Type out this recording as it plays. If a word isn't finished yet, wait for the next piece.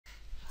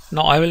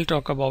Now I will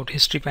talk about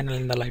history panel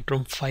in the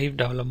Lightroom 5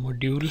 develop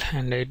module,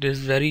 and it is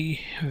very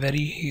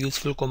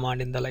useful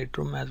command in the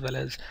Lightroom as well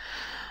as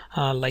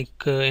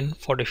in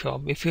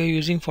Photoshop. If you are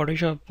using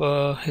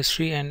Photoshop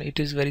history, and it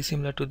is very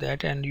similar to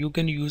that, and you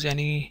can use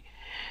any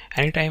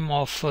time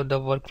of the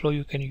workflow,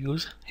 you can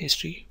use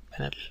history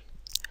panel.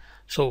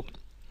 So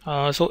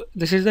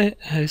this is the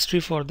history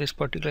for this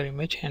particular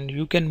image, and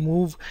you can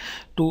move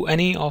to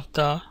any of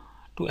the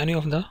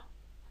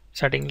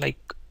setting,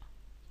 like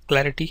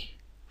clarity.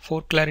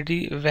 For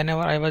clarity,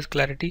 whenever I was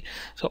clarity,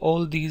 so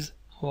all these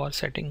were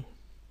setting.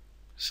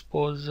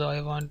 Suppose I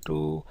want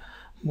to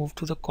move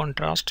to the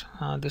contrast,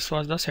 this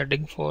was the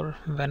setting for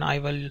when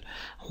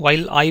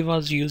while I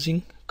was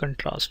using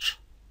contrast.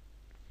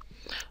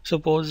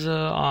 Suppose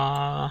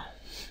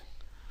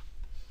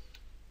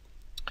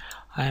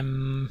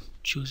I'm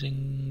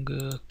choosing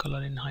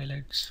color in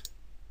highlights,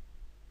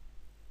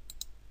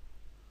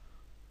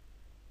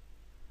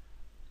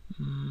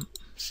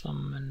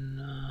 some in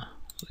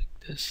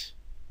like this.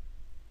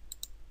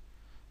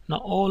 Now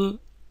all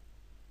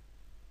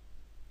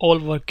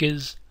work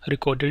is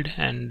recorded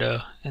and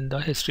in the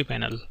history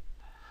panel,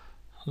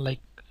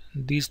 like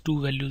these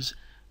two values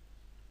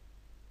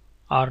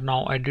are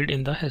now added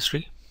in the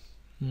history.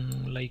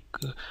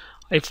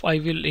 If I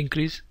will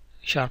increase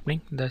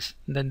sharpening,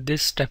 then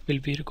this step will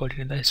be recorded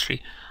in the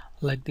history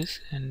like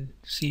this, and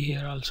see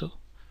here also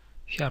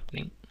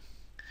sharpening.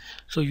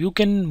 So you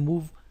can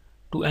move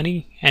to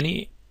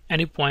any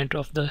point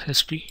of the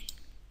history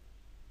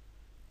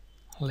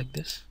like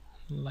this.